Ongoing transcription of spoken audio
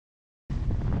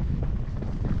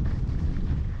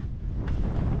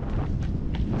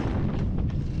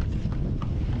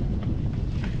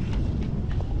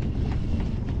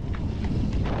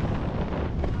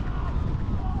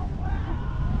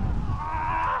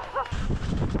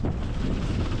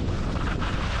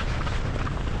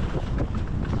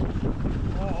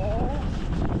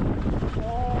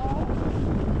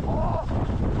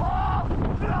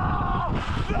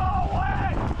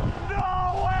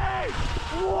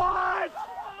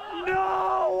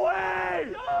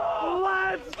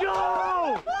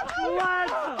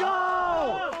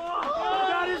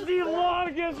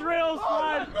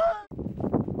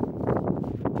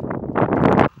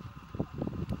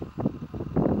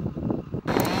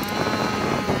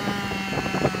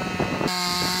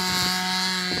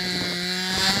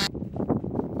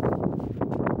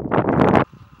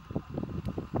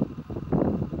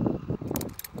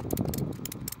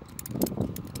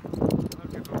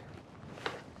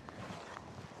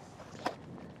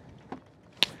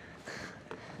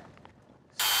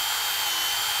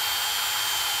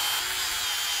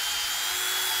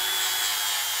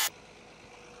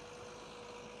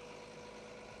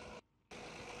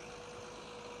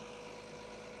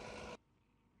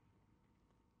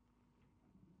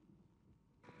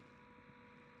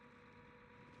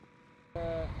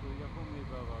Jag kommer ju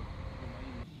behöva komma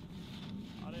in.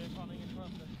 Ja, det är fan inget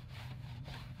skönt.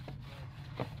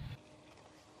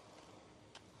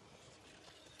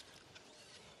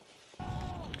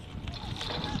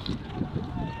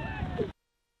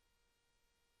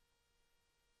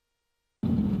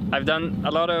 I've done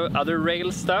a lot of other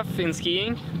rail stuff in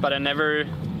skiing, but I've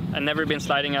never been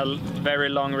sliding a very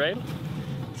long rail.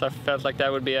 So I felt like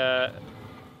that would be a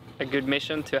good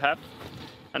mission to have.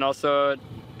 And also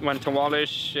when Tom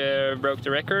Wallish broke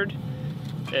the record,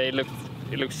 it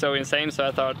looked so insane, so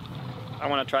I thought I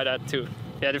want to try that too.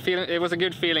 Yeah, it was a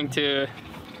good feeling to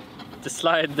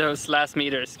slide those last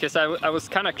meters, because I was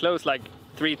kind of close like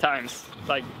 3 times,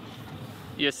 like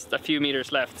just a few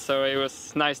meters left, so it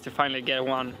was nice to finally get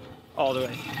one all the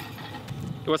way.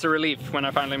 It was a relief when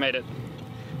I finally made it,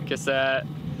 because I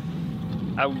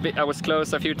was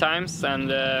close a few times, and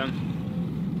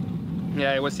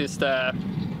yeah, it was just a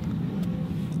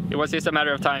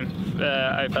matter of time.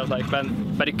 I felt like,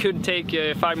 but it could take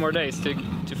 5 more days to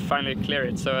finally clear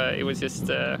it. So it was just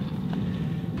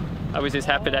I was just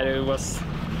happy that it was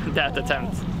that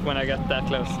attempt when I got that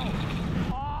close.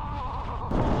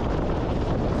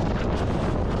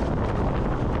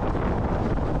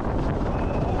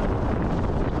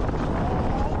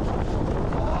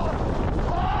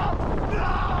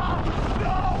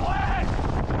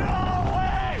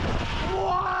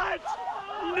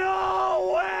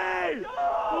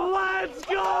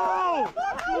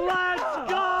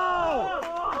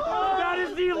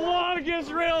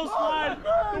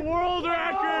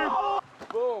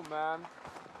 Boom, man.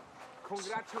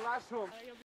 Congratulations.